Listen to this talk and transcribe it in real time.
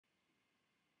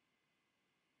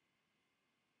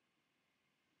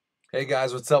Hey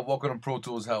guys, what's up? Welcome to Pro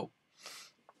Tools Help.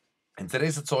 In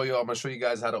today's tutorial, I'm going to show you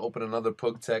guys how to open another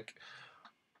PuigTec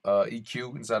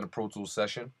EQ inside a Pro Tools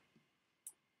session.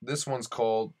 This one's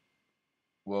called,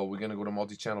 well, we're going to go to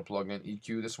multi-channel plugin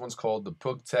EQ. This one's called the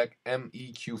PuigTec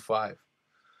MEQ5.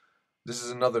 This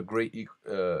is another great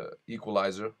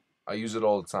equalizer. I use it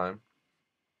all the time.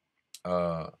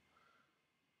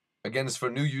 Again, it's for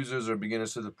new users or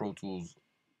beginners to the Pro Tools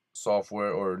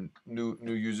software, or new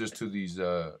users to these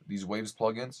Waves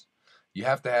plugins. You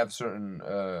have to have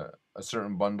a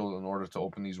certain bundle in order to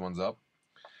open these ones up.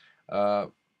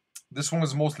 This one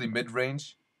is mostly a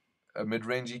mid-range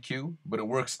EQ, but it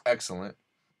works excellent.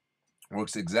 It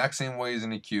works the exact same way as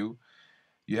an EQ.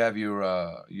 You have your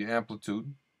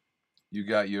amplitude. You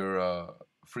got your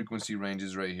frequency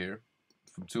ranges right here,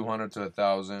 from 200 to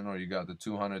 1,000, or you got the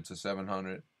 200 to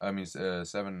 700.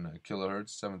 7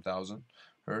 kilohertz, 7,000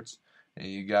 hertz, and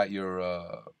you got your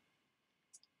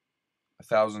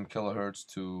 1,000 kilohertz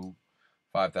to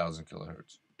 5,000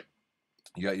 kilohertz.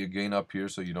 You got your gain up here,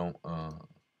 so you don't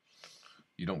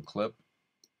clip.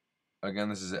 Again,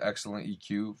 this is an excellent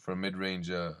EQ for mid-range,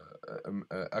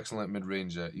 excellent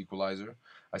mid-range equalizer.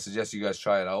 I suggest you guys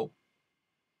try it out.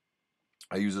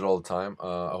 I use it all the time.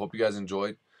 I hope you guys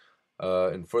enjoyed.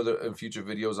 In future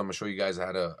videos, I'm gonna show you guys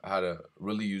how to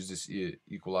really use this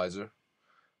equalizer.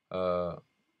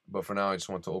 But for now, I just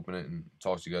want to open it and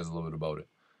talk to you guys a little bit about it.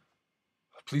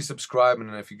 Please subscribe,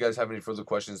 and if you guys have any further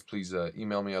questions, please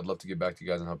email me. I'd love to get back to you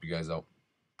guys and help you guys out.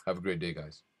 Have a great day,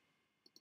 guys.